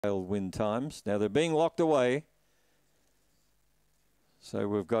win times. Now they're being locked away. So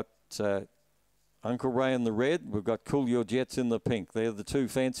we've got Uncle Ray in the red. We've got Cool Your Jets in the pink. They're the two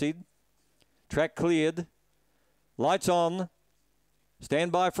fancied. Track cleared. Lights on.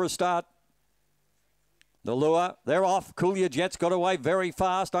 Stand by for a start. The lure, they're off. Cool Your Jets got away very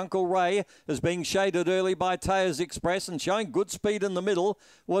fast. Uncle Ray is being shaded early by Tayers Express, and showing good speed in the middle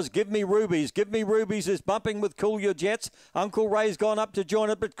was Give Me Rubies. Give Me Rubies is bumping with Cool Your Jets. Uncle Ray's gone up to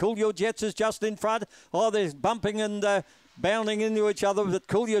join it, but Cool Your Jets is just in front. Oh, they're bumping and bounding into each other, but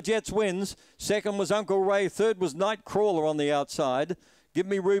Cool Your Jets wins. Second was Uncle Ray. Third was Nightcrawler on the outside. Give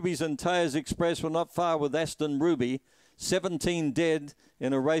Me Rubies and Tayers Express were not far with Aston Ruby. 17 dead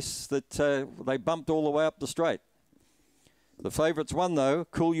in a race that they bumped all the way up the straight. The favourites won, though.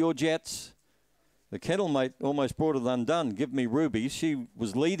 Cool Your Jets. The kennel mate almost brought it undone. Give Me Rubies. She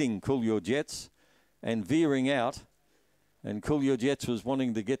was leading Cool Your Jets and veering out. And Cool Your Jets was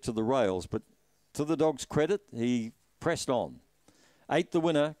wanting to get to the rails. But to the dog's credit, he pressed on. 8 the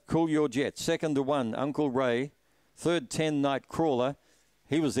winner, Cool Your Jets. 2nd to 1, Uncle Ray. 3rd, 10, Nightcrawler.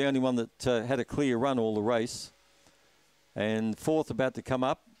 He was the only one that had a clear run all the race. And 4th about to come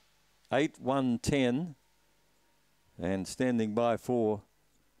up, 8, 1, 10. And standing by for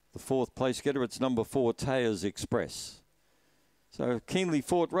the 4th place getter, it's number 4, Tayers Express. So keenly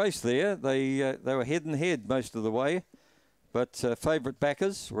fought race there. They were head and head most of the way. But favourite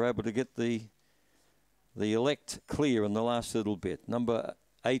backers were able to get the elect clear in the last little bit. Number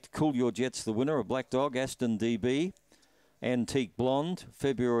 8, Cool Your Jets, the winner, a black dog, Aston DB. Antique Blonde,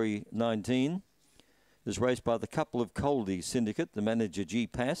 February 19. Is raced by the couple of Coldy Syndicate, the manager G.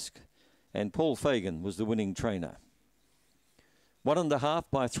 Pask, and Paul Fagan was the winning trainer. 1.5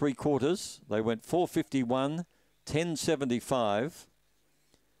 by 3/4. They went 4:51, 10:75,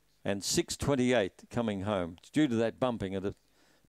 and 6:28 coming home. It's due to that bumping at